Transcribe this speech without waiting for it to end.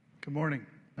Good morning.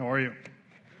 How are you?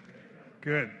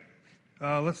 Good.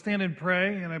 Let's stand and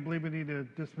pray, and I believe we need to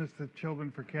dismiss the children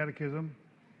for catechism.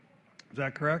 Is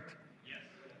that correct? Yes.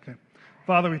 Okay.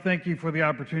 Father, we thank you for the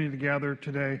opportunity to gather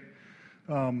today.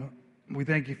 We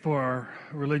thank you for our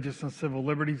religious and civil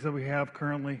liberties that we have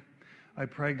currently. I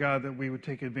pray, God, that we would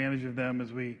take advantage of them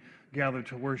as we gather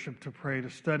to worship, to pray, to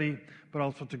study, but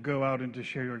also to go out and to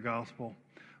share your gospel.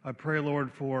 I pray,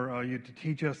 Lord, for you to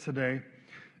teach us today.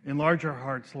 Enlarge our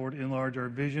hearts, Lord. Enlarge our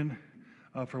vision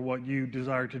for what you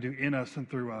desire to do in us and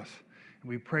through us. And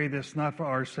we pray this not for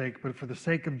our sake, but for the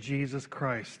sake of Jesus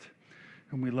Christ,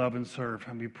 whom we love and serve.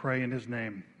 And we pray in his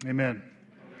name. Amen.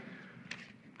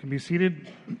 You can be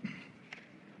seated.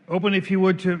 Open, if you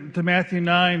would, to Matthew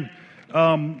 9.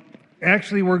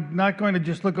 Actually, we're not going to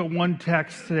just look at one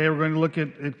text today. We're going to look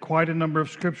at quite a number of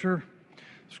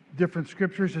different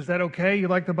scriptures. Is that okay? You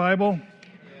like the Bible?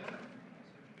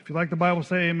 If you like the Bible,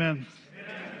 say amen.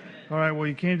 Amen. All right, well,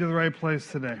 you came to the right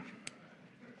place today.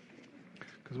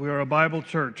 Because we are a Bible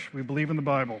church. We believe in the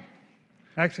Bible.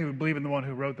 Actually, we believe in the one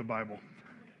who wrote the Bible.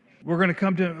 We're going to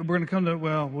come to,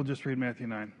 well, we'll just read Matthew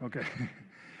 9. Okay.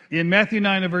 In Matthew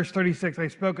 9 and verse 36, I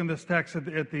spoke in this text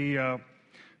at the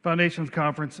Foundations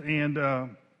Conference, and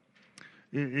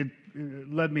it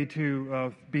led me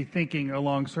to be thinking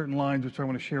along certain lines, which I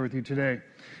want to share with you today.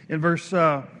 In verse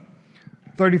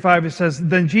 35, it says,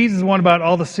 Then Jesus went about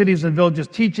all the cities and villages,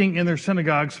 teaching in their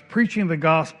synagogues, preaching the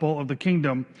gospel of the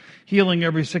kingdom, healing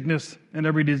every sickness and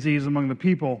every disease among the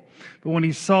people. But when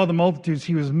he saw the multitudes,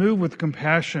 he was moved with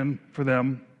compassion for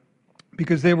them,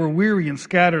 because they were weary and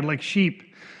scattered like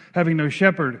sheep, having no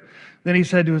shepherd. Then he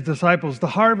said to his disciples, The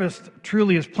harvest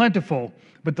truly is plentiful,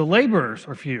 but the laborers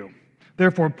are few.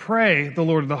 Therefore pray the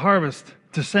Lord of the harvest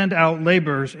to send out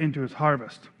laborers into his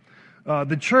harvest.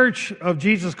 The Church of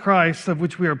Jesus Christ, of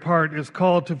which we are part, is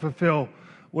called to fulfill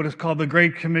what is called the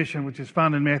Great Commission, which is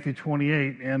found in Matthew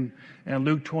 28 and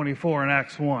Luke 24 and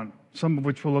Acts 1, some of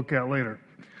which we'll look at later.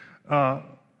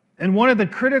 And one of the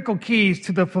critical keys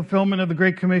to the fulfillment of the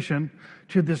Great Commission,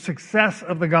 to the success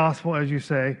of the gospel, as you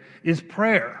say, is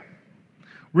prayer.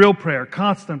 Real prayer,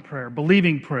 constant prayer,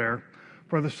 believing prayer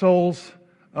for the souls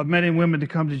of men and women to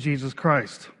come to Jesus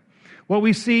Christ. What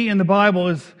we see in the Bible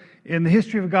is, in the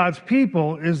history of God's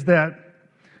people, is that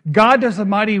God does a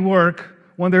mighty work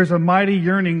when there's a mighty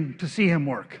yearning to see him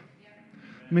work.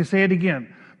 Let me say it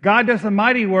again. God does a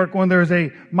mighty work when there's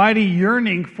a mighty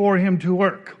yearning for him to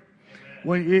work.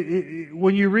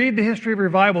 When you read the history of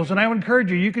revivals, and I would encourage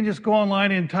you, you can just go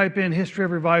online and type in history of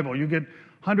revival. You get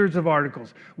hundreds of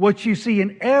articles. What you see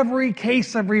in every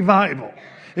case of revival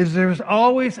is there's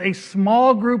always a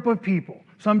small group of people,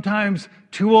 sometimes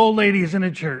two old ladies in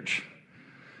a church,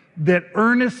 that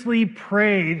earnestly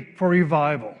prayed for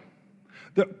revival.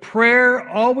 The prayer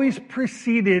always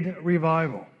preceded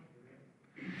revival.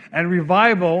 And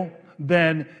revival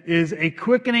then is a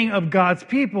quickening of God's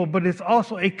people, but it's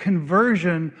also a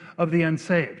conversion of the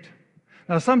unsaved.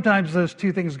 Now, sometimes those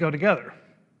two things go together,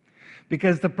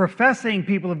 because the professing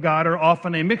people of God are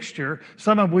often a mixture,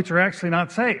 some of which are actually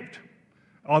not saved,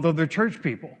 although they're church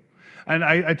people. And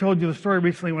I told you the story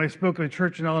recently when I spoke at a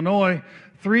church in Illinois.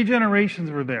 3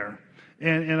 generations were there.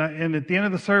 And at the end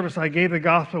of the service, I gave the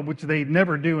gospel, which they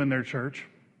never do in their church.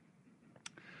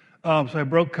 So I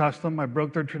broke custom. I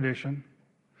broke their tradition.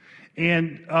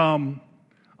 And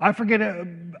I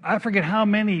forget how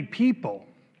many people,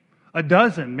 a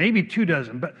dozen, maybe 2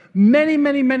 dozen, but many,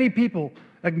 many, many people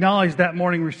acknowledged that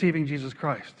morning receiving Jesus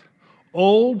Christ.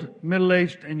 Old,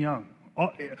 middle-aged, and young.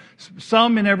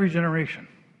 Some in every generation.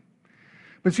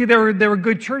 But see, they were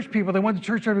good church people. They went to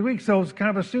church every week, so it was kind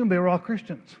of assumed they were all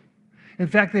Christians. In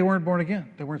fact, they weren't born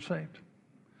again. They weren't saved.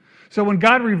 So when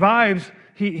God revives,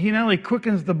 he not only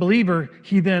quickens the believer,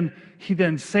 he then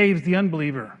saves the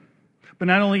unbeliever. But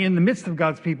not only in the midst of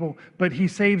God's people, but he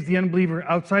saves the unbeliever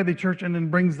outside the church and then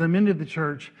brings them into the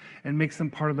church and makes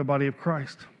them part of the body of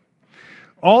Christ.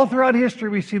 All throughout history,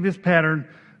 we see this pattern.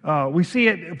 We see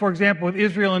it, for example, with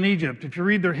Israel and Egypt. If you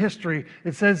read their history,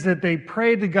 it says that they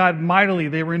prayed to God mightily.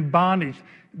 They were in bondage.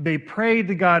 They prayed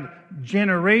to God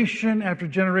generation after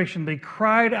generation. They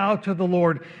cried out to the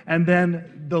Lord, and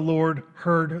then the Lord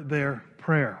heard their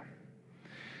prayer.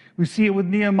 We see it with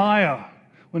Nehemiah.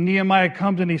 When Nehemiah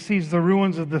comes and he sees the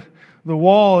ruins of the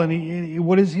wall, and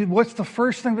what's the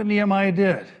first thing that Nehemiah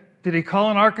did? Did he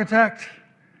call an architect?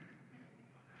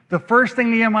 The first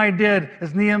thing Nehemiah did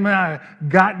is Nehemiah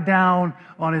got down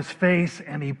on his face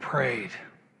and he prayed.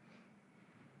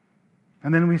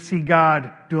 And then we see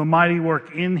God do a mighty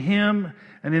work in him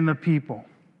and in the people.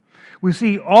 We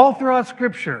see all throughout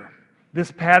Scripture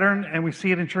this pattern, and we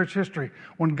see it in church history.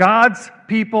 When God's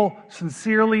people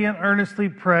sincerely and earnestly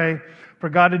pray for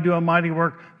God to do a mighty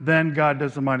work, then God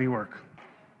does a mighty work.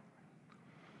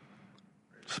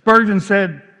 Spurgeon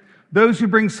said, "Those who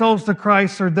bring souls to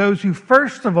Christ are those who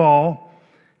first of all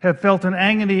have felt an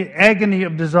agony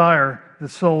of desire that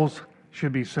souls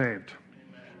should be saved."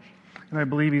 And I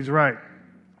believe he's right.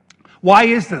 Why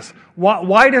is this?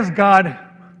 Why does God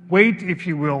wait, if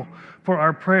you will, for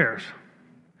our prayers?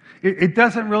 It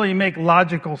doesn't really make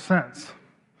logical sense.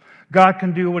 God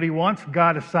can do what he wants.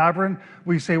 God is sovereign.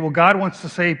 We say, well, God wants to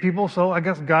save people, so I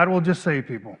guess God will just save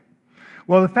people.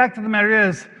 Well, the fact of the matter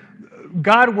is,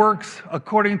 God works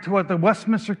according to what the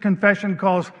Westminster Confession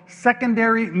calls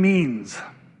secondary means.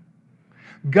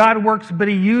 God works, but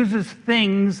he uses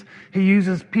things, he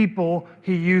uses people,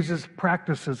 he uses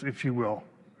practices, if you will.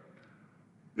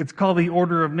 It's called the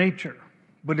order of nature,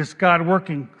 but it's God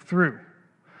working through.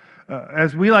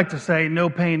 As we like to say, no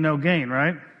pain, no gain,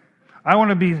 right? I want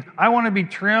to be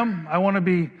trim. I want to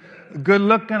be good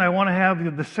looking. I want to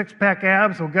have the six-pack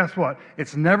abs. Well, guess what?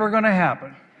 It's never going to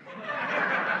happen.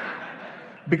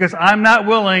 Because I'm not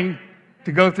willing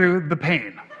to go through the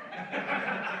pain.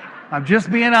 I'm just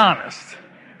being honest.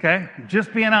 Okay? I'm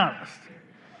just being honest.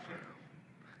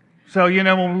 So,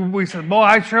 when we said, boy,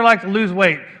 I sure like to lose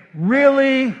weight.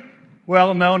 Really?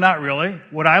 Well, no, not really.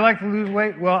 Would I like to lose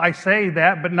weight? Well, I say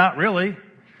that, but not really.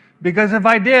 Because if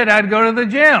I did, I'd go to the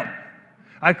gym.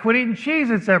 I'd quit eating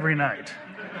Cheez-Its every night.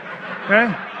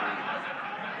 Okay?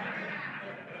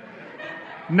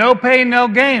 No pain, no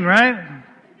gain, right?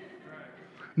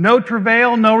 No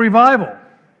travail, no revival.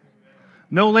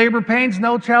 No labor pains,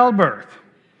 no childbirth.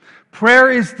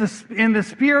 Prayer in the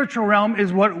spiritual realm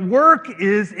is what work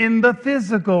is in the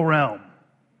physical realm.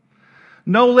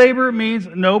 No labor means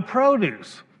no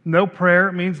produce. No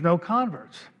prayer means no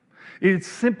converts. It's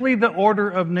simply the order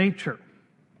of nature.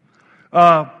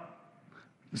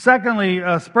 Secondly,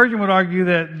 Spurgeon would argue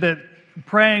that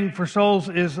praying for souls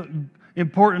is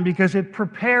important because it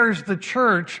prepares the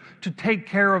church to take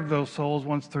care of those souls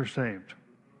once they're saved.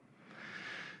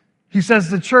 He says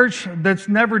the church that's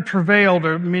never travailed,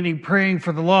 or meaning praying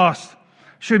for the lost,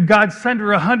 should God send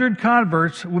her 100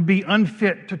 converts, would be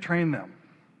unfit to train them.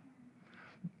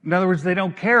 In other words, they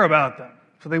don't care about them,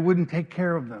 so they wouldn't take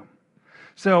care of them.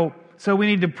 So we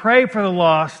need to pray for the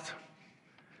lost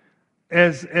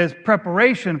as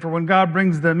preparation for when God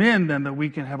brings them in, then that we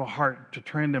can have a heart to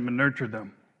train them and nurture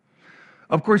them.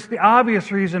 Of course, the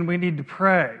obvious reason we need to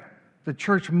pray, the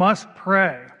church must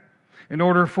pray in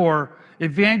order for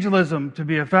evangelism to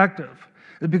be effective,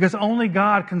 is because only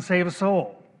God can save a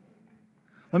soul.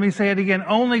 Let me say it again.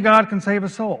 Only God can save a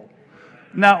soul.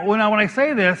 Now, when I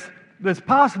say this, it's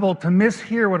possible to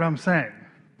mishear what I'm saying.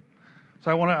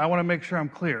 So I want to make sure I'm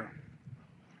clear.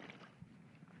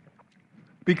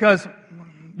 Because,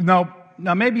 now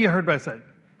maybe you heard what I said.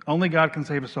 Only God can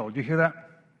save a soul. Did you hear that?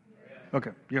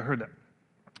 Okay, you heard that.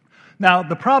 Now,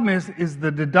 the problem is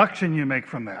the deduction you make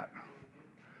from that.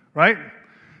 Right?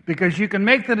 Because you can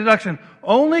make the deduction,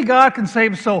 only God can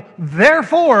save a soul,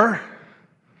 therefore,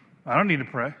 I don't need to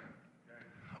pray.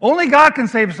 Only God can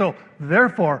save a soul,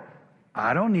 therefore,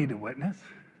 I don't need to witness.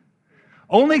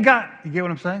 Only God, you get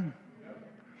what I'm saying?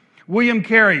 William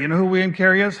Carey, you know who William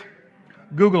Carey is?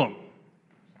 Google him.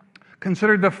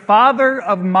 Considered the father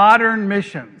of modern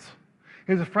missions.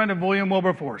 He was a friend of William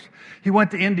Wilberforce. He went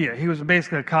to India. He was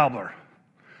basically a cobbler,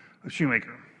 a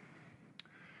shoemaker.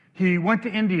 He went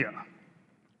to India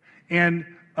and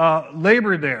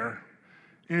labored there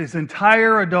his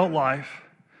entire adult life.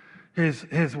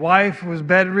 His wife was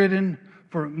bedridden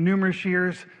for numerous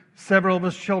years. Several of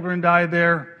his children died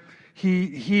there.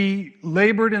 He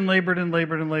labored and labored and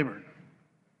labored and labored.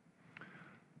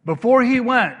 Before he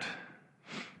went,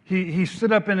 he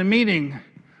stood up in a meeting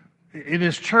in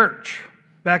his church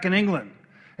back in England,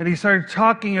 and he started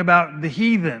talking about the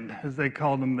heathen, as they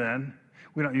called them then.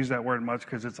 We don't use that word much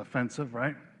because it's offensive,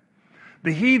 right?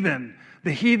 The heathen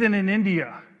in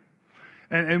India.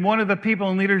 And one of the people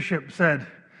in leadership said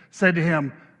to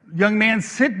him, "Young man,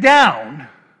 sit down,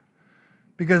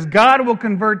 because God will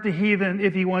convert the heathen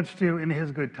if he wants to in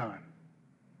his good time."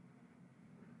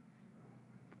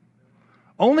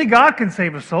 Only God can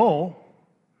save a soul.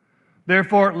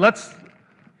 Therefore,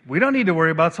 we don't need to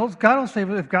worry about souls. God will save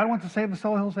it. If God wants to save the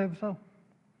soul, he'll save the soul.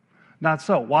 Not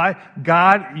so. Why?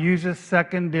 God uses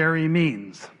secondary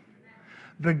means.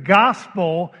 The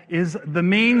gospel is the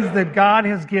means that God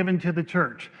has given to the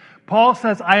church. Paul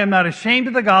says, I am not ashamed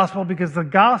of the gospel, because the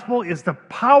gospel is the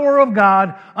power of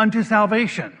God unto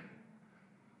salvation.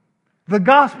 The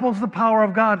gospel is the power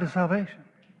of God to salvation.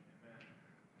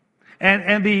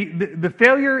 And the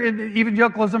failure in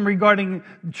evangelicalism regarding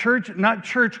church, not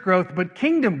church growth, but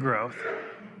kingdom growth,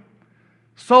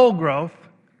 soul growth,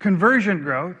 conversion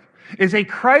growth, is a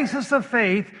crisis of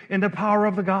faith in the power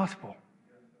of the gospel.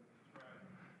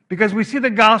 Because we see the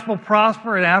gospel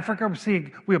prosper in Africa,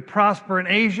 we prosper in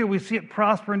Asia, we see it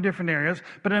prosper in different areas,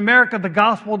 but in America the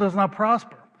gospel does not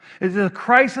prosper. It's a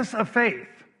crisis of faith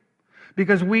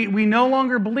because we no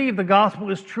longer believe the gospel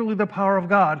is truly the power of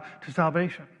God to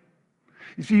salvation.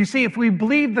 So you see, if we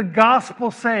believe the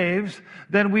gospel saves,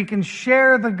 then we can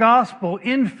share the gospel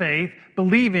in faith,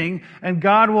 believing, and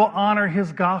God will honor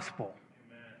his gospel.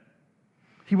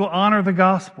 He will honor the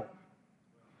gospel.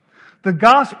 The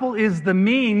gospel is the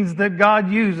means that God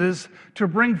uses to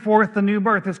bring forth the new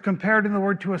birth. It's compared in the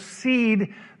word to a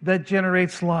seed that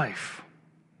generates life.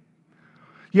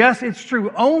 Yes, it's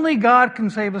true. Only God can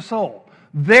save a soul.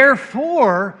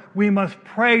 Therefore, we must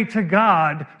pray to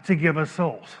God to give us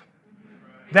souls.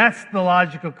 That's the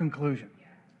logical conclusion.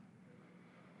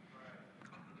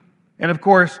 And of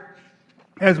course,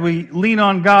 as we lean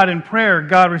on God in prayer,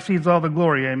 God receives all the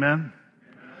glory. Amen.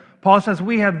 Paul says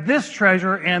we have this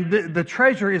treasure, and the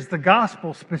treasure is the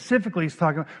gospel specifically he's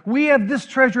talking about. We have this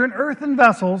treasure in earthen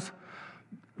vessels,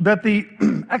 that the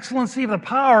excellency of the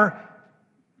power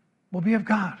will be of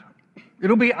God.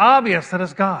 It'll be obvious that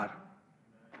it's God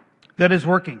that is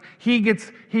working. He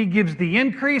gives the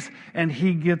increase, and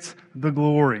he gets the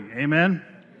glory. Amen?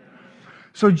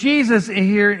 So Jesus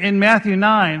here in Matthew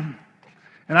 9,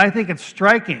 and I think it's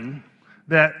striking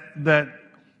that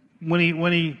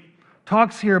when he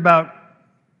talks here about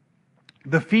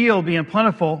the field being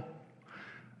plentiful,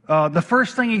 the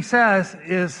first thing he says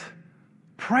is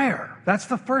prayer. That's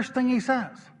the first thing he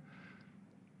says.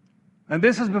 And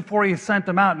this is before he sent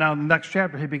them out. Now, in the next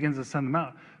chapter, he begins to send them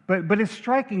out. But it's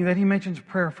striking that he mentions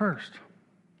prayer first.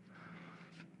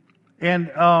 And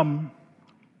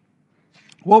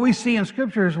what we see in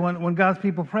Scripture is when God's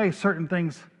people pray, certain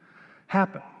things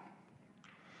happen.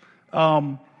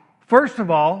 First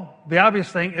of all, the obvious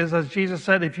thing is, as Jesus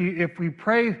said, if we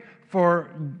pray for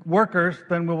workers,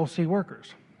 then we will see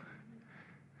workers.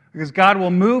 Because God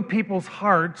will move people's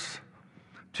hearts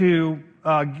to,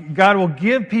 God will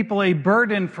give people a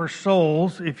burden for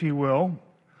souls, if you will,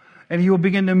 and he will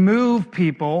begin to move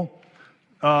people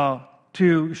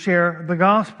to share the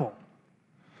gospel.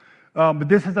 But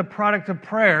this is a product of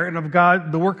prayer and of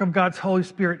God, the work of God's Holy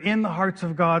Spirit in the hearts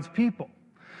of God's people.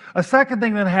 A second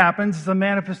thing that happens is the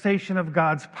manifestation of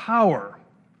God's power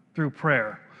through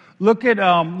prayer. Look at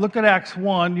Acts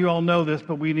 1. You all know this,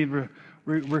 but we need to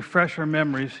refresh our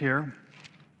memories here.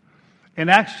 In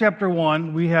Acts chapter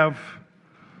 1, we have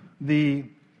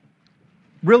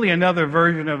really another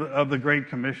version of the Great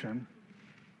Commission.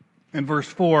 In verse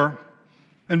 4,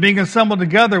 and being assembled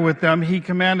together with them, he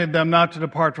commanded them not to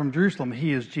depart from Jerusalem.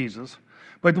 He is Jesus.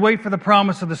 But to wait for the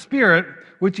promise of the Spirit,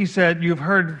 which he said, "You've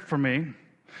heard from me.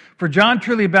 For John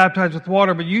truly baptized with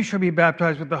water, but you shall be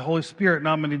baptized with the Holy Spirit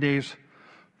not many days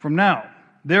from now."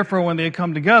 Therefore, when they had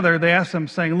come together, they asked him,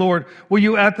 saying, "Lord, will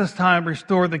you at this time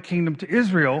restore the kingdom to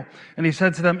Israel?" And he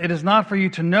said to them, "It is not for you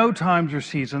to know times or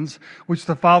seasons, which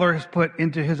the Father has put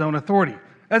into his own authority."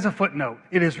 As a footnote,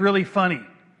 it is really funny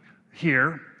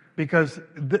here because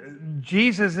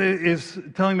Jesus is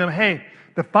telling them, hey,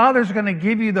 the Father's going to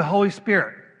give you the Holy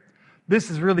Spirit. This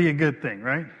is really a good thing,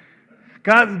 right?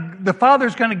 God, the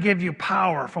Father's going to give you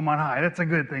power from on high. That's a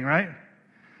good thing, right?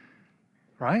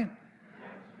 Right?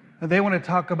 And they want to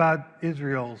talk about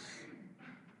Israel's.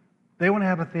 They want to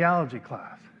have a theology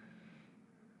class.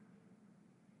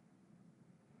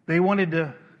 They wanted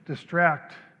to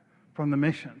distract from the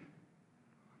mission.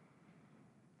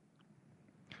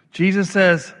 Jesus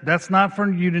says, that's not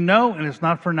for you to know, and it's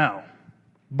not for now.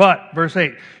 But, verse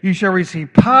 8, you shall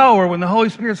receive power when the Holy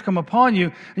Spirit's come upon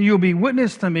you, and you will be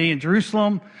witness to me in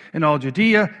Jerusalem, in all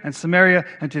Judea and Samaria,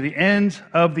 and to the ends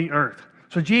of the earth.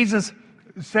 So Jesus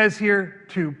says here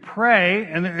to pray,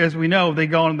 and as we know, they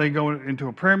go into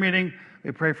a prayer meeting,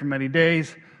 they pray for many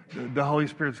days, the Holy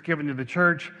Spirit's given to the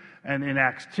church, and in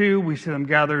Acts 2, we see them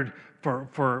gathered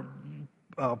for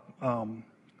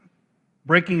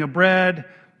breaking of bread,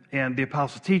 and the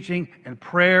apostles' teaching, and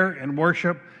prayer, and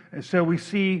worship. And so we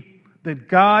see that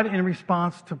God, in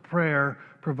response to prayer,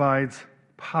 provides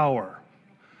power.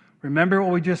 Remember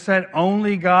what we just said?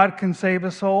 Only God can save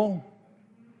a soul,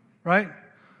 right?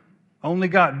 Only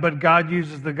God. But God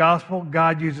uses the gospel.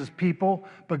 God uses people.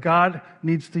 But God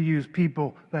needs to use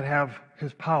people that have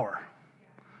his power,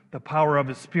 the power of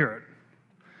his Spirit.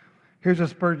 Here's what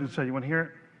Spurgeon said. You want to hear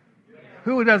it? Yeah.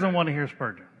 Who doesn't want to hear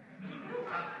Spurgeon?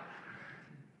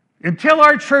 Until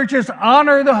our churches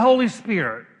honor the Holy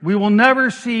Spirit, we will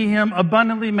never see him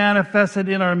abundantly manifested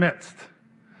in our midst.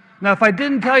 Now, if I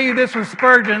didn't tell you this was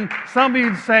Spurgeon, some of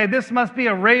you would say, this must be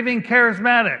a raving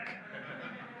charismatic.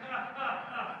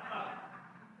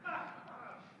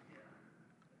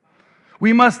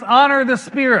 We must honor the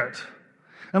Spirit.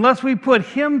 Unless we put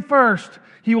him first,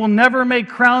 he will never make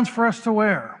crowns for us to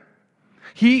wear.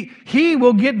 He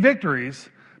will get victories,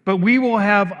 but we will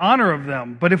have honor of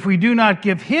them. But if we do not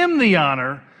give him the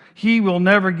honor, he will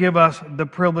never give us the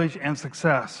privilege and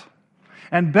success.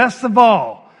 And best of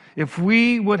all, if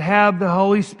we would have the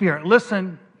Holy Spirit,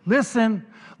 listen,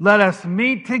 let us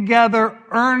meet together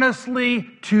earnestly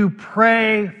to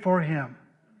pray for him.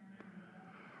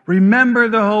 Remember,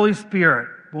 the Holy Spirit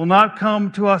will not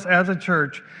come to us as a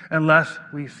church unless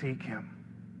we seek him.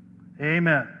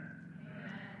 Amen.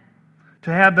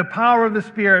 To have the power of the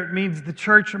Spirit means the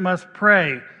church must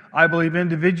pray, I believe,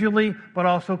 individually, but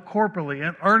also corporately,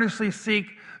 and earnestly seek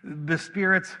the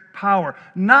Spirit's power.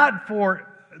 Not for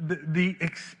the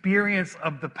experience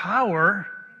of the power,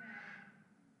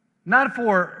 not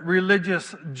for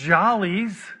religious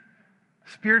jollies,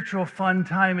 spiritual fun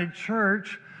time at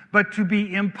church, but to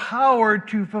be empowered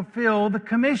to fulfill the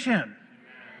commission.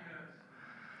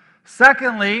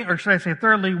 Secondly, or should I say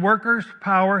thirdly, workers'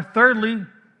 power. Thirdly,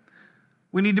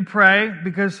 we need to pray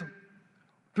because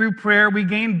through prayer we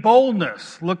gain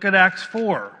boldness. Look at Acts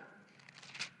 4.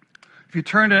 If you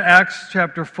turn to Acts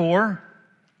chapter 4,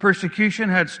 persecution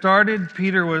had started.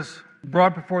 Peter was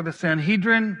brought before the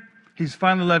Sanhedrin. He's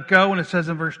finally let go, and it says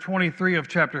in verse 23 of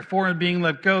chapter 4, and being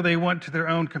let go, they went to their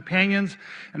own companions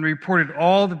and reported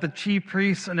all that the chief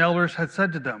priests and elders had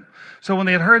said to them. So when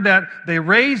they had heard that, they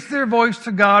raised their voice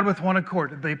to God with one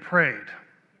accord. They prayed.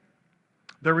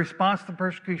 Their response to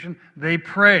persecution, they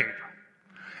prayed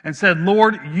and said,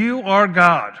 Lord, you are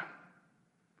God.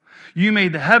 You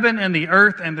made the heaven and the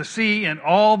earth and the sea and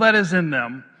all that is in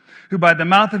them, who by the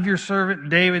mouth of your servant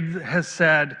David has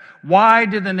said, why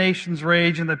did the nations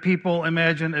rage and the people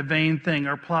imagine a vain thing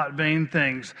or plot vain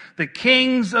things? The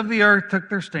kings of the earth took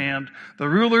their stand. The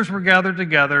rulers were gathered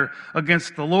together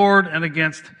against the Lord and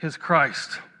against his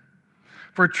Christ.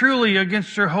 For truly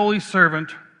against your holy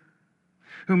servant,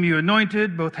 whom you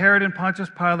anointed, both Herod and Pontius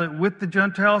Pilate, with the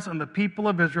Gentiles and the people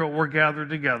of Israel were gathered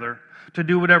together to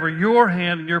do whatever your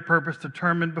hand and your purpose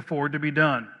determined before to be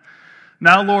done.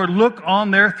 Now, Lord, look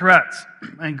on their threats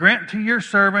and grant to your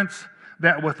servants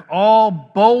that with all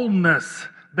boldness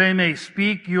they may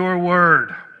speak your word.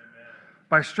 Amen.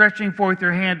 By stretching forth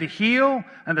your hand to heal,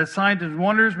 and that signs and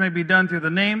wonders may be done through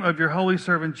the name of your holy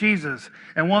servant Jesus.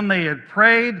 And when they had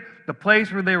prayed, the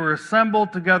place where they were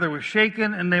assembled together was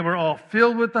shaken, and they were all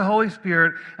filled with the Holy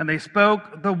Spirit, and they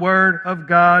spoke the word of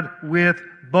God with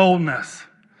boldness.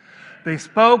 They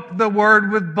spoke the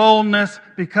word with boldness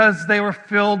because they were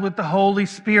filled with the Holy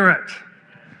Spirit.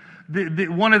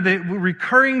 One of the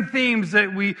recurring themes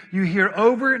that you hear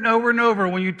over and over and over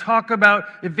when you talk about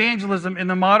evangelism in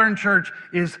the modern church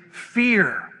is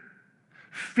fear.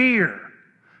 Fear.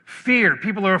 Fear.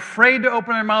 People are afraid to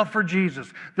open their mouth for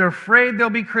Jesus. They're afraid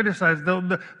they'll be criticized.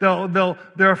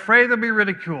 They're afraid they'll be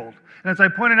ridiculed. And as I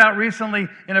pointed out recently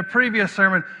in a previous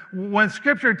sermon, when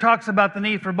Scripture talks about the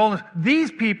need for boldness,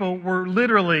 these people were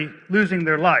literally losing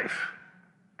their life.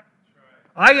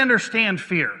 I understand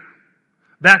fear,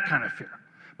 that kind of fear.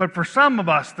 But for some of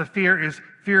us, the fear is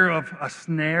fear of a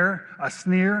sneer,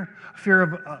 fear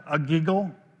of a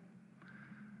giggle.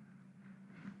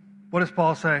 What does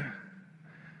Paul say?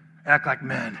 Act like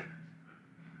men.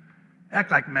 Act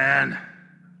like men.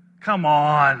 Come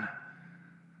on.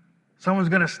 Someone's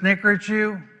going to snicker at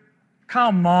you?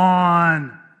 Come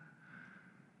on.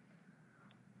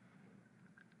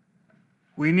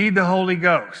 We need the Holy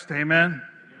Ghost. Amen?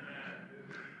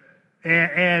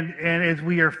 And as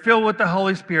we are filled with the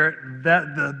Holy Spirit,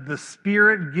 that the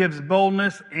Spirit gives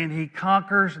boldness and he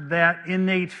conquers that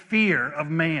innate fear of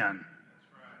man.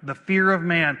 The fear of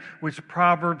man, which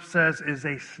Proverbs says is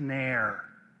a snare.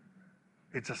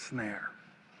 It's a snare.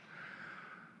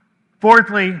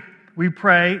 Fourthly, we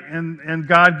pray and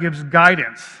God gives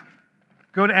guidance.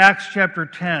 Go to Acts chapter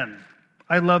 10.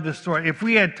 I love this story. If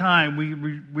we had time,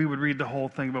 we would read the whole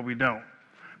thing, but we don't.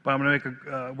 But I'm going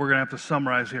to we're going to have to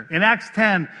summarize here. In Acts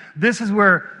 10, this is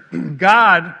where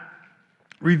God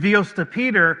reveals to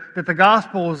Peter that the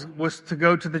gospel was to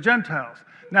go to the Gentiles.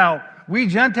 Now, we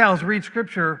Gentiles read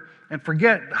Scripture and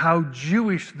forget how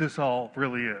Jewish this all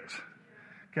really is.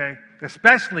 Okay?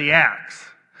 Especially Acts.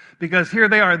 Because here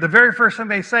they are, the very first thing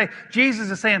they say, Jesus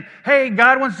is saying, hey,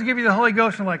 God wants to give you the Holy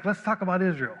Ghost. And like, let's talk about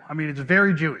Israel. I mean, it's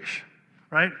very Jewish,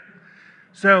 right?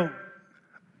 So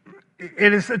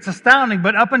it's astounding,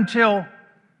 but up until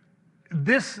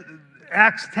this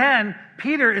Acts 10,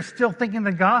 Peter is still thinking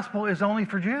the gospel is only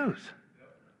for Jews.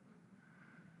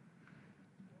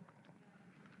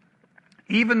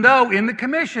 Even though in the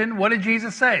commission, what did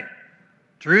Jesus say?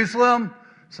 Jerusalem,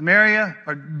 Samaria,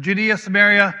 or Judea,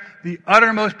 Samaria, the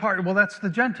uttermost part. Well, that's the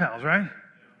Gentiles, right?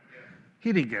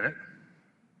 He didn't get it.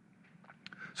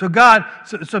 So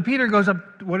Peter goes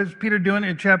up. What is Peter doing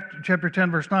in chapter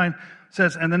 10, verse 9? It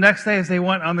says, and the next day as they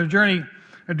went on their journey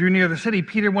and drew near the city,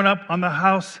 Peter went up on the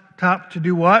housetop to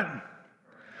do what?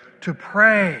 To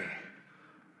pray.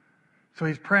 So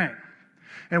he's praying.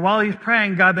 And while he's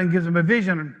praying, God then gives him a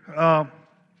vision,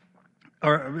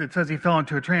 or it says he fell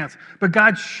into a trance. But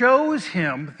God shows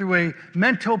him through a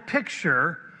mental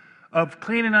picture of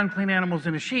clean and unclean animals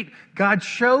in a sheet. God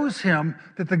shows him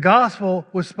that the gospel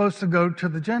was supposed to go to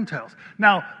the Gentiles.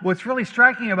 Now, what's really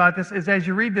striking about this is as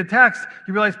you read the text,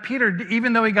 you realize Peter,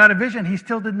 even though he got a vision, he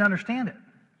still didn't understand it.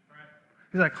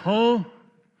 He's like, oh.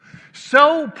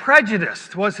 So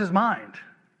prejudiced was his mind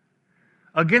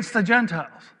against the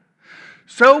Gentiles.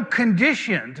 So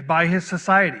conditioned by his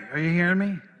society. Are you hearing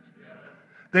me?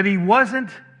 That he wasn't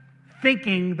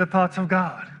thinking the thoughts of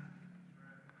God.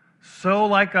 So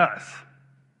like us.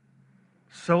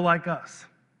 So like us.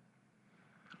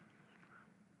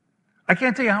 I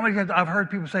can't tell you how many times I've heard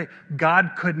people say,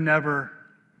 God could never,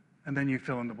 and then you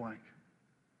fill in the blank.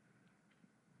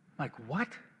 Like, what?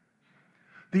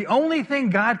 The only thing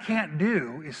God can't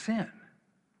do is sin.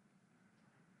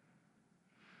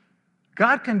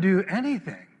 God can do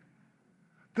anything.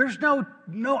 There's no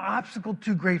obstacle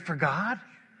too great for God.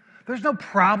 There's no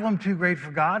problem too great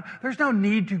for God. There's no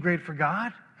need too great for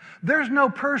God. There's no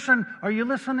person, are you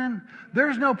listening?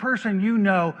 There's no person you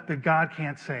know that God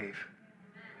can't save.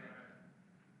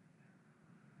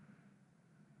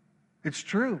 It's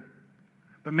true.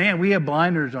 But man, we have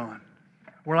blinders on.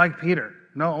 We're like Peter.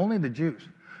 No, only the Jews.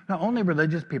 No, only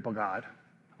religious people, God.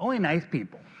 Only nice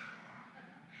people.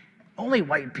 Only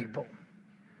white people.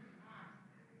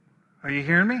 Are you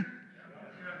hearing me?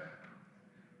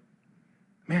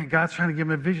 Man, God's trying to give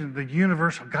him a vision of the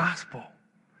universal gospel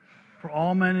for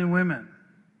all men and women,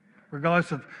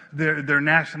 regardless of their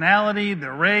nationality,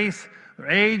 their race, their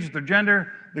age, their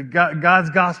gender. God's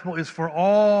gospel is for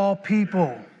all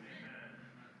people.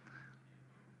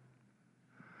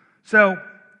 So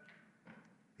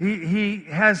he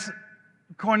has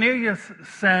Cornelius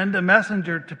send a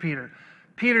messenger to Peter.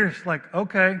 Peter's like,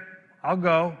 okay, I'll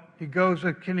go. He goes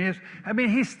with Cornelius. I mean,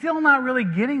 he's still not really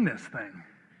getting this thing.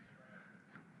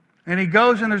 And he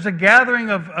goes and there's a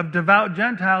gathering of devout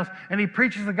Gentiles and he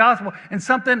preaches the gospel and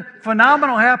something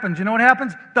phenomenal happens. You know what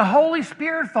happens? The Holy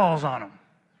Spirit falls on them.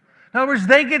 In other words,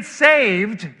 they get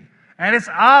saved and it's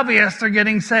obvious they're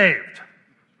getting saved.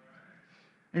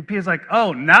 And Peter's like,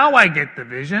 oh, now I get the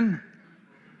vision.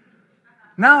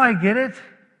 Now I get it.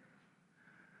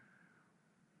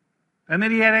 And then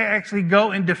he had to actually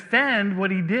go and defend what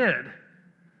he did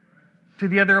to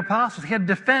the other apostles. He had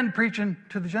to defend preaching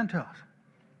to the Gentiles.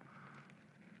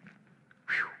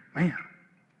 Whew, man.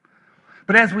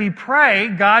 But as we pray,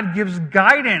 God gives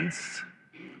guidance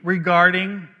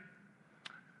regarding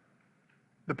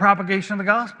the propagation of the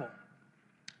gospel.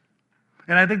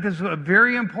 And I think this is a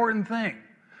very important thing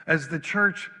as the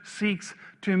church seeks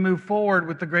to move forward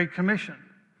with the Great Commission.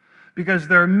 Because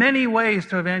there are many ways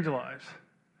to evangelize.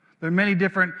 There are many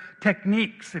different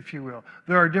techniques, if you will.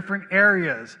 There are different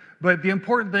areas. But the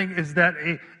important thing is that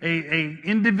a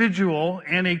individual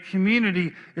and a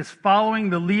community is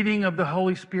following the leading of the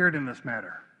Holy Spirit in this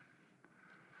matter.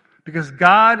 Because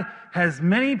God has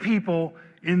many people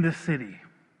in this city.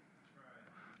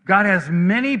 God has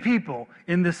many people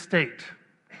in this state.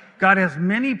 God has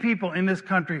many people in this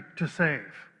country to save.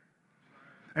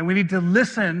 And we need to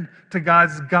listen to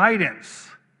God's guidance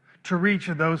to reach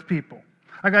those people.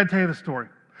 I got to tell you the story.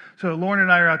 So Lauren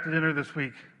and I are out to dinner this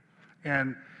week,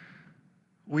 and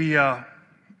we're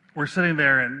sitting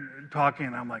there and talking,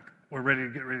 and I'm like, we're ready to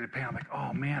get ready to pay. I'm like,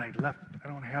 oh man, I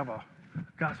don't have a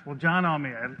Gospel John on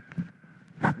me.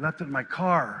 I left it in my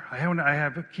car. I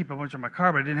have to keep a bunch in my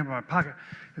car, but I didn't have it in my pocket.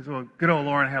 Because well, good old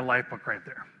Lauren had a life book right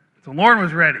there. So Lauren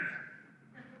was ready.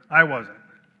 I wasn't.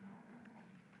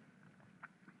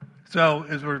 So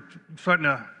as we're starting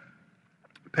to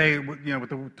pay, with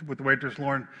the waitress,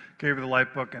 Lauren gave her the life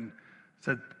book and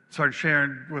started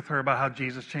sharing with her about how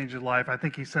Jesus changed his life. I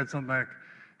think he said something like,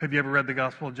 have you ever read the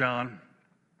Gospel of John?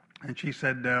 And she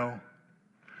said no.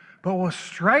 But what was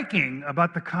striking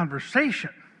about the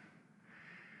conversation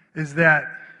is that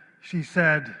she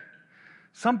said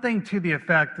something to the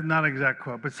effect, not an exact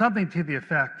quote, but something to the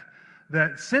effect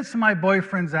that since my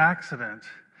boyfriend's accident,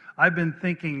 I've been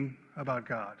thinking about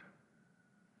God.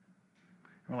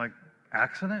 We're like,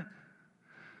 accident?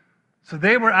 So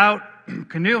they were out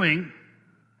canoeing.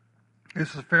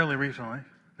 This was fairly recently.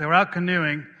 They were out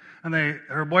canoeing, and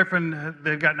her boyfriend,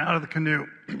 they'd gotten out of the canoe,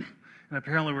 and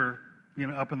apparently were,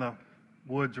 up in the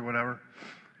woods or whatever.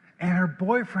 And her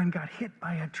boyfriend got hit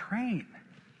by a train.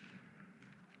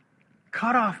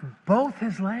 Cut off both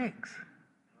his legs.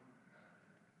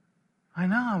 I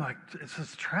know, I'm like, it's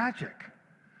just tragic.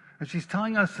 And she's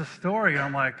telling us the story, and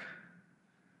I'm like,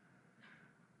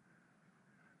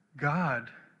 God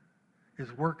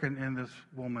is working in this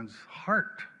woman's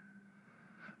heart.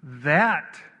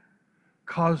 That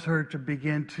caused her to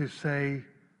begin to say,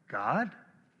 God?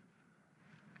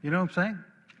 You know what I'm saying?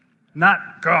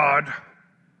 Not God.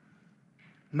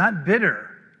 Not bitter,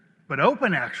 but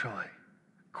open, actually.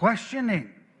 Questioning.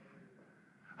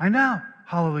 I know.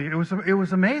 Hallelujah. It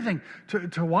was amazing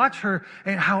to watch her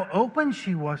and how open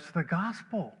she was to the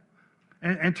gospel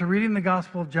and to reading the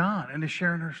Gospel of John and to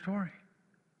sharing her story.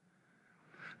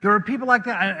 There are people like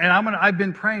that, and I've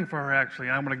been praying for her, actually,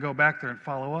 and I'm going to go back there and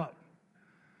follow up.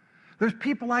 There's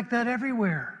people like that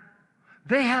everywhere.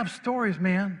 They have stories,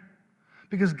 man,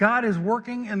 because God is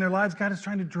working in their lives. God is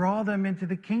trying to draw them into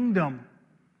the kingdom.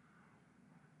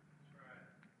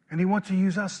 And He wants to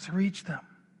use us to reach them.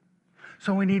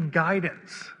 So we need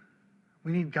guidance.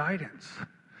 We need guidance.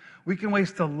 We can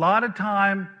waste a lot of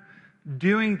time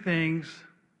doing things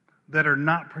that are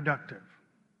not productive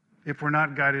if we're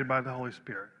not guided by the Holy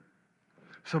Spirit.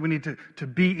 So we need to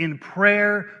be in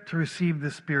prayer to receive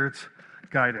the Spirit's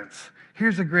guidance.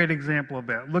 Here's a great example of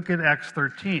that. Look at Acts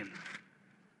 13.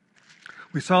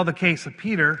 We saw the case of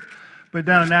Peter, but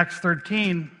down in Acts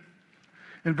 13,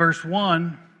 in verse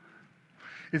 1,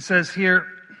 it says here,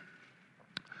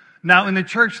 now in the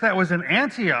church that was in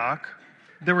Antioch,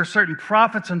 there were certain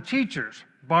prophets and teachers,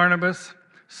 Barnabas,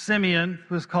 Simeon,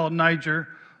 who was called Niger,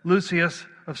 Lucius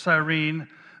of Cyrene,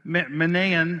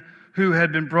 Manaen, who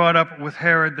had been brought up with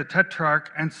Herod the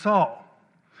Tetrarch, and Saul.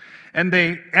 And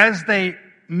as they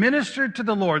ministered to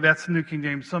the Lord, that's the New King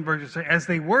James, some versions say, as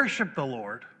they worshiped the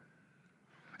Lord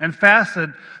and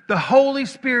fasted, the Holy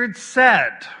Spirit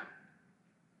said,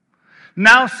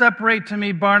 now separate to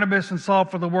me Barnabas and Saul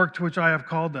for the work to which I have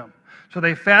called them. So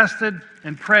they fasted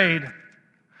and prayed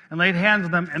and laid hands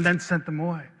on them and then sent them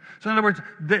away. So in other words,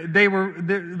 they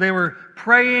were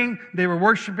praying, they were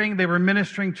worshiping, they were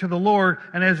ministering to the Lord,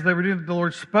 and as they were doing, the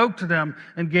Lord spoke to them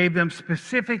and gave them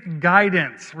specific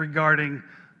guidance regarding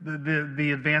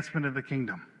the advancement of the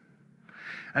kingdom.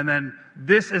 And then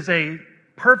this is a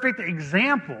perfect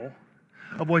example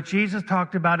of what Jesus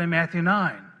talked about in Matthew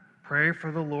 9. Pray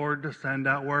for the Lord to send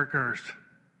out workers.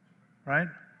 Right?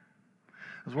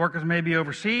 Those workers may be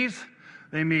overseas.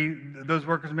 Those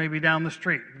workers may be down the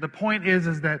street. The point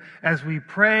is that as we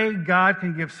pray, God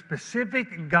can give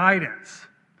specific guidance.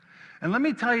 And let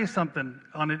me tell you something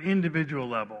on an individual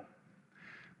level.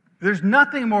 There's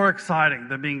nothing more exciting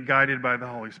than being guided by the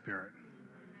Holy Spirit.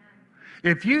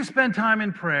 If you spend time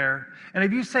in prayer, and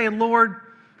if you say, Lord,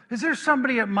 is there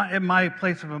somebody at my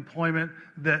place of employment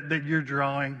that you're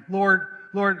drawing?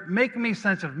 Lord, make me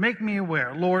sensitive, make me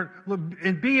aware. Lord,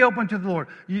 and be open to the Lord.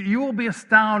 You will be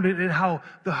astounded at how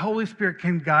the Holy Spirit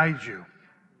can guide you.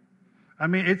 I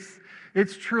mean,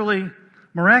 it's truly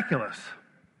miraculous.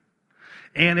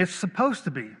 And it's supposed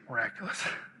to be miraculous.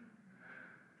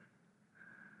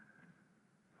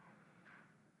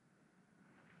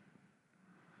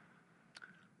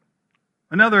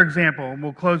 Another example, and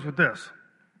we'll close with this.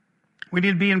 We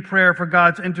need to be in prayer for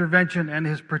God's intervention and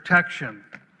His protection.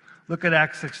 Look at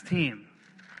Acts 16.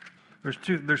 There's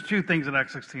two things in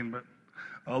Acts 16, but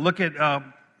look at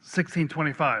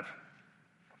 16:25.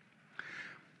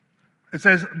 It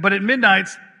says, but at midnight,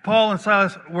 Paul and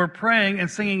Silas were praying and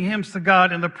singing hymns to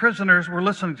God, and the prisoners were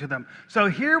listening to them. So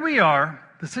here we are.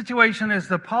 The situation is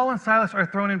that Paul and Silas are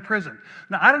thrown in prison.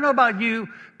 Now, I don't know about you,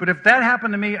 but if that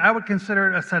happened to me, I would consider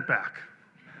it a setback.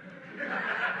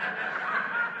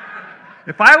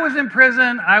 If I was in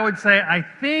prison, I would say, I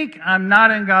think I'm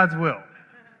not in God's will.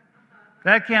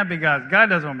 That can't be God's. God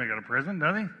doesn't want me to go to prison,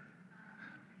 does He?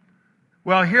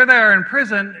 Well, here they are in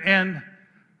prison, and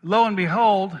lo and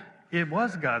behold, it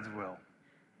was God's will.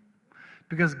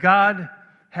 Because God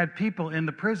had people in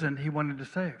the prison He wanted to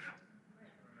save.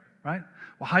 Right?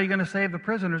 Well, how are you going to save the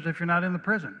prisoners if you're not in the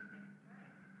prison?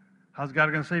 How's God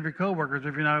going to save your coworkers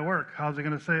if you're not at work? How's He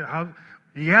going to save?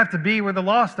 You have to be where the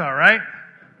lost are, right?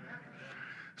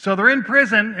 So they're in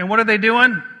prison, and what are they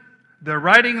doing? They're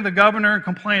writing the governor and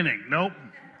complaining. Nope.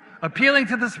 Appealing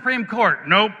to the Supreme Court.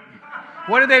 Nope.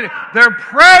 What do they do? They're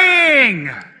praying.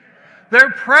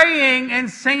 They're praying and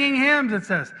singing hymns, it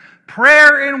says.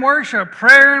 Prayer and worship,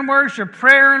 prayer and worship,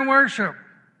 prayer and worship.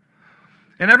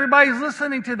 And everybody's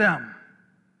listening to them.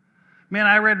 Man,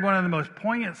 I read one of the most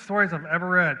poignant stories I've ever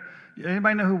read.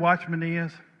 Anybody know who Watchman Nee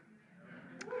is?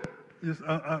 He's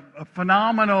a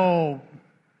phenomenal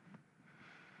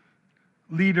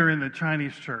leader in the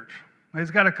Chinese church.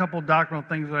 He's got a couple doctrinal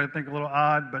things that I think are a little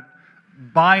odd, but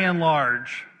by and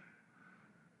large,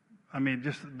 I mean,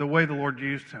 just the way the Lord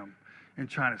used him in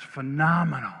China is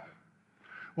phenomenal.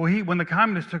 Well, when the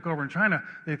communists took over in China,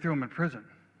 they threw him in prison.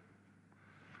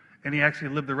 And he actually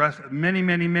lived the rest of many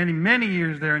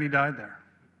years there, and he died there.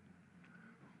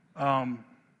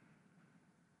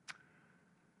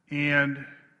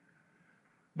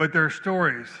 But there are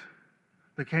stories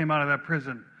that came out of that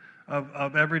prison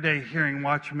of every day hearing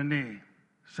Watchman Nee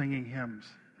singing hymns,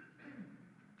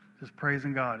 just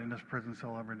praising God in this prison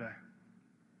cell every day.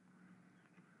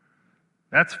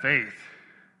 That's faith.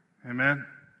 Amen.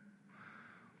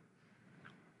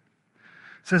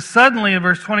 It says, suddenly in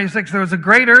verse 26, there was a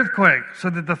great earthquake, so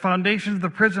that the foundations of the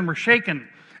prison were shaken,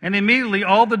 and immediately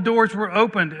all the doors were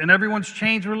opened, and everyone's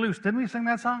chains were loosed. Didn't we sing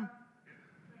that song?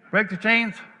 Break the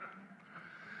chains.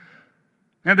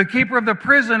 And the keeper of the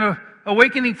prison,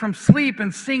 awakening from sleep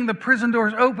and seeing the prison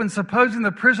doors open, supposing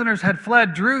the prisoners had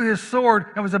fled, drew his sword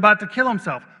and was about to kill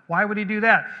himself. Why would he do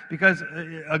that? Because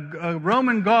a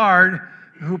Roman guard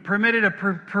who permitted a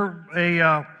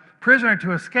prisoner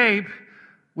to escape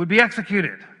would be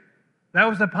executed. That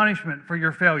was the punishment for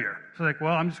your failure. So like,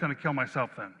 well, I'm just going to kill myself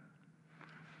then.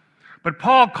 But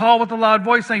Paul called with a loud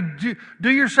voice saying, do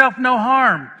yourself no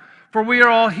harm, for we are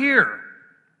all here.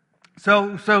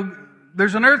 So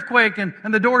there's an earthquake and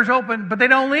the doors open, but they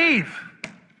don't leave.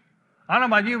 I don't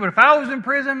know about you, but if I was in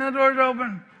prison and the doors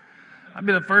open, I'd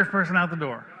be the first person out the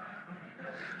door.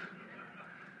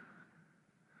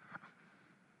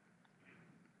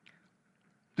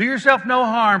 Do yourself no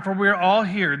harm, for we are all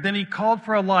here. Then he called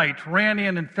for a light, ran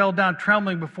in, and fell down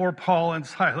trembling before Paul and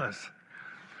Silas.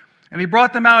 And he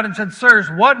brought them out and said, Sirs,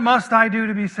 what must I do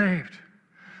to be saved?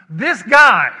 This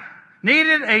guy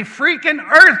needed a freaking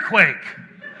earthquake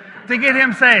to get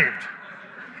him saved.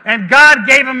 And God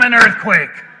gave him an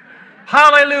earthquake.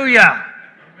 Hallelujah.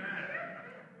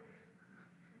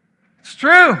 It's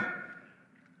true.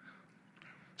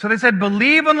 So they said,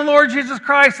 believe on the Lord Jesus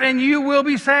Christ and you will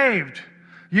be saved,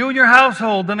 you and your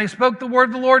household. Then they spoke the word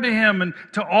of the Lord to him and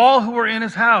to all who were in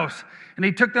his house. And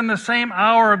he took them the same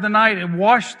hour of the night and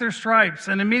washed their stripes.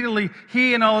 And immediately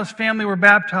he and all his family were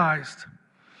baptized.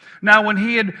 Now when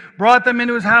he had brought them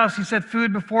into his house, he set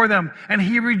food before them. And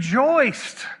he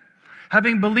rejoiced,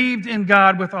 having believed in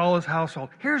God with all his household.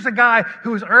 Here's a guy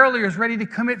who was earlier was ready to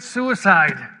commit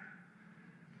suicide.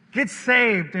 Gets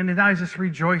saved, and now he's just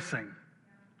rejoicing.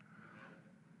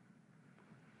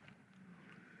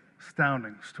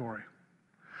 Astounding story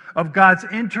of God's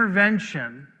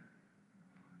intervention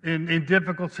in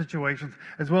difficult situations,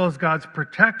 as well as God's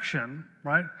protection,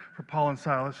 right, for Paul and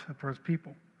Silas and for his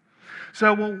people.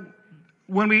 So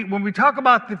when we talk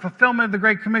about the fulfillment of the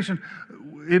Great Commission,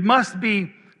 it must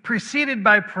be preceded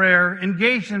by prayer,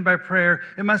 engaged in by prayer.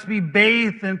 It must be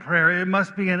bathed in prayer. It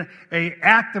must be an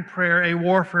act of prayer, a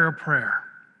warfare of prayer.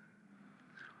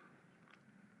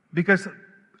 Because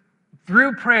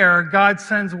through prayer, God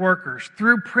sends workers.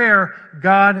 Through prayer,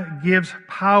 God gives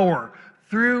power.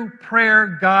 Through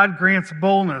prayer, God grants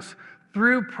boldness.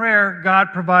 Through prayer, God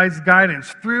provides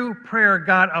guidance. Through prayer,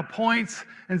 God appoints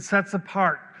and sets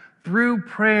apart. Through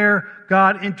prayer,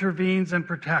 God intervenes and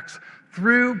protects.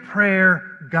 Through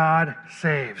prayer, God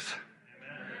saves.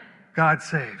 Amen. God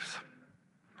saves.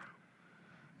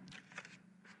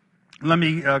 Let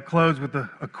me close with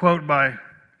a quote by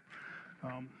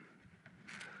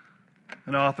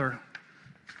an author.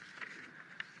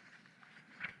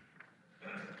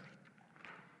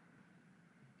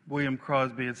 William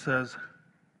Crosby. It says,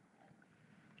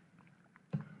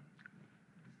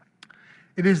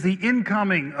 "It is the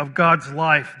incoming of God's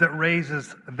life that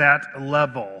raises that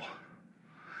level,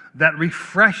 that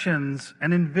refreshes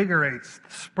and invigorates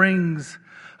springs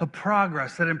of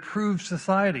progress, that improves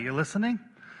society." You listening?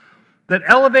 That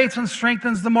elevates and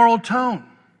strengthens the moral tone.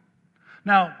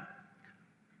 Now,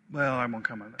 well, I won't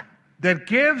come on that. That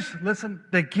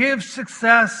gives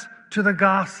success to the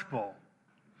gospel,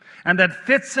 and that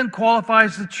fits and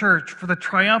qualifies the church for the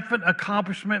triumphant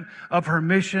accomplishment of her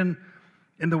mission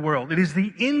in the world. It is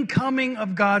the incoming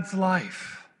of God's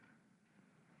life.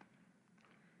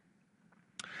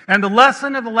 And the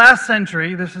lesson of the last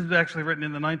century, this is actually written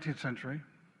in the 19th century,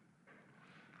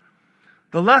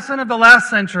 the lesson of the last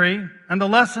century and the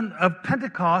lesson of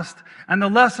Pentecost and the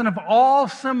lesson of all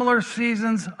similar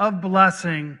seasons of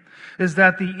blessing is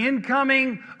that the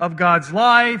incoming of God's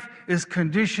life is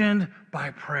conditioned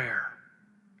by prayer.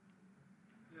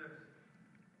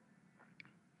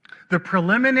 The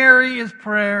preliminary is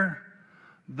prayer.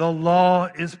 The law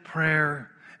is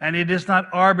prayer. And it is not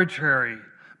arbitrary,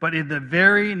 but in the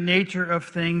very nature of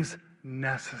things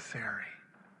necessary.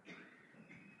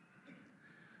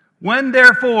 When,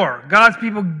 therefore, God's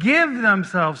people give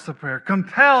themselves to prayer,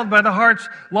 compelled by the heart's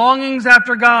longings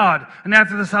after God and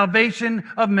after the salvation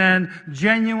of men,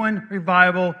 genuine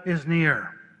revival is near.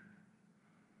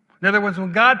 In other words,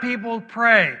 when God's people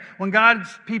pray, when God's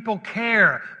people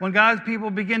care, when God's people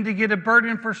begin to get a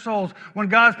burden for souls, when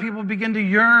God's people begin to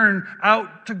yearn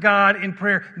out to God in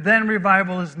prayer, then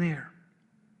revival is near.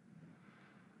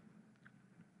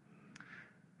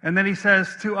 And then he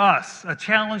says to us, a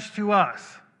challenge to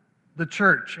us, the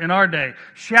church in our day,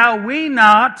 shall we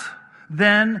not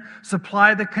then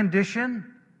supply the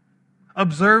condition,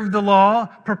 observe the law,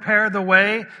 prepare the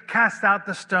way, cast out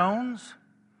the stones?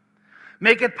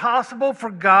 Make it possible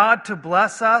for God to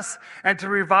bless us and to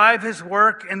revive his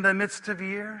work in the midst of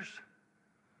years?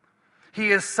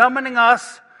 He is summoning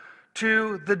us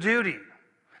to the duty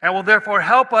and will therefore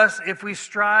help us if we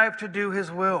strive to do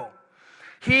his will.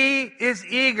 He is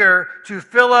eager to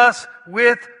fill us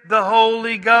with the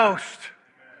Holy Ghost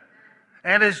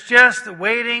and is just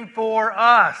waiting for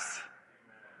us.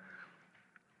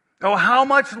 Oh, how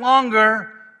much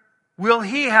longer will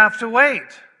he have to wait?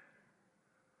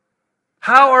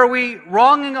 How are we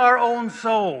wronging our own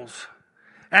souls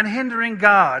and hindering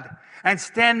God and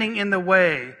standing in the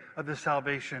way of the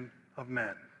salvation of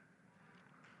men?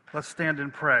 Let's stand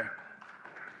and pray.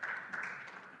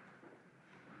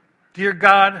 Dear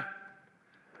God,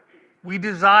 we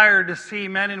desire to see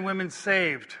men and women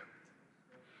saved.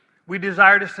 We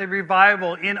desire to see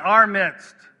revival in our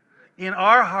midst, in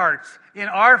our hearts, in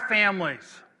our families.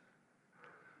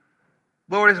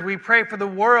 Lord, as we pray for the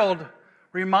world,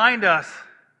 remind us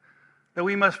that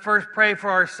we must first pray for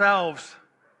ourselves.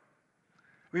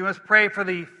 We must pray for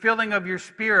the filling of your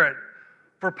Spirit,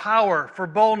 for power, for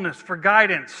boldness, for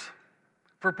guidance,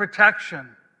 for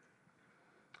protection.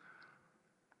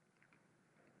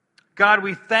 God,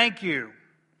 we thank you.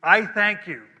 I thank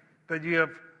you that you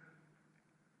have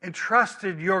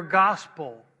entrusted your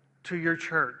gospel to your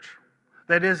church.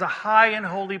 That is a high and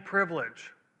holy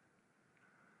privilege.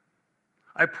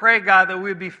 I pray, God, that we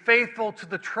would be faithful to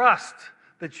the trust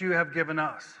that you have given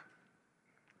us.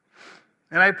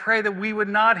 And I pray that we would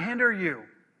not hinder you.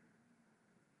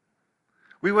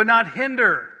 We would not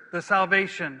hinder the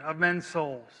salvation of men's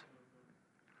souls.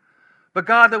 But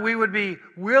God, that we would be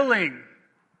willing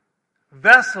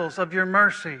vessels of your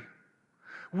mercy,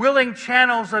 willing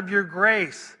channels of your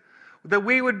grace, that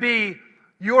we would be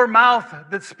your mouth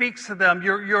that speaks to them,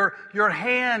 your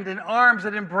hand and arms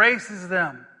that embraces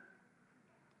them.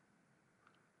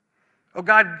 Oh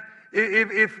God,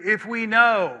 if we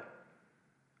know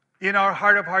in our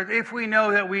heart of hearts, if we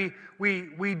know that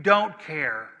we don't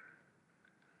care,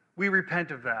 we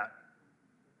repent of that.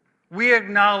 We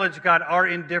acknowledge, God, our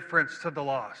indifference to the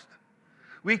lost.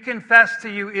 We confess to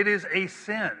you it is a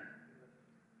sin.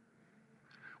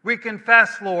 We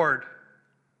confess, Lord,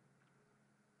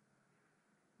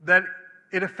 that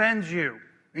it offends you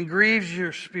and grieves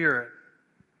your spirit.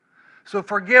 So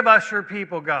forgive us, your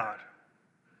people, God.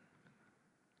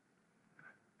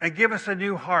 And give us a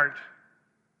new heart.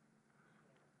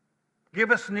 Give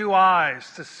us new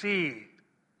eyes to see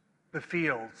the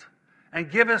fields. And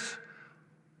give us,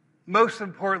 most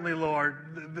importantly,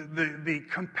 Lord, the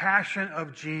compassion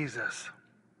of Jesus.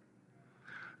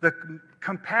 The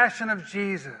compassion of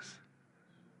Jesus.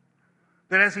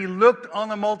 That as he looked on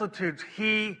the multitudes,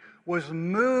 he was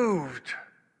moved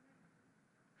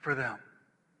for them.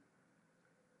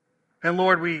 And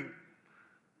Lord,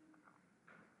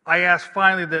 I ask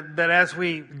finally that as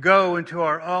we go into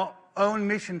our own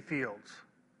mission fields,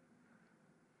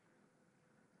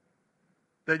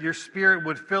 that your Spirit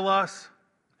would fill us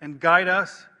and guide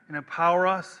us and empower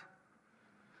us,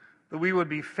 that we would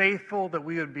be faithful, that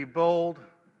we would be bold,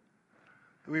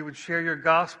 that we would share your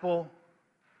gospel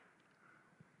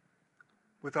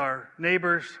with our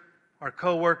neighbors, our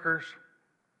co-workers,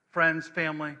 friends,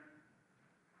 family.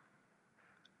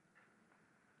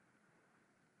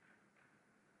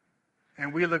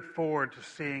 And we look forward to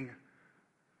seeing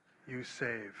you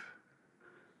save.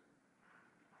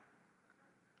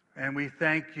 And we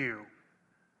thank you.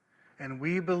 And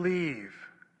we believe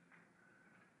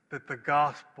that the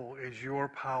gospel is your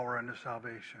power unto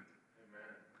salvation. Amen.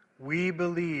 We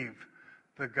believe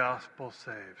the gospel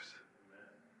saves.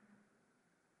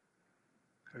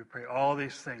 Amen. We pray all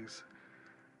these things.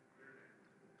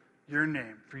 Your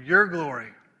name, for your glory.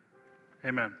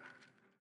 Amen.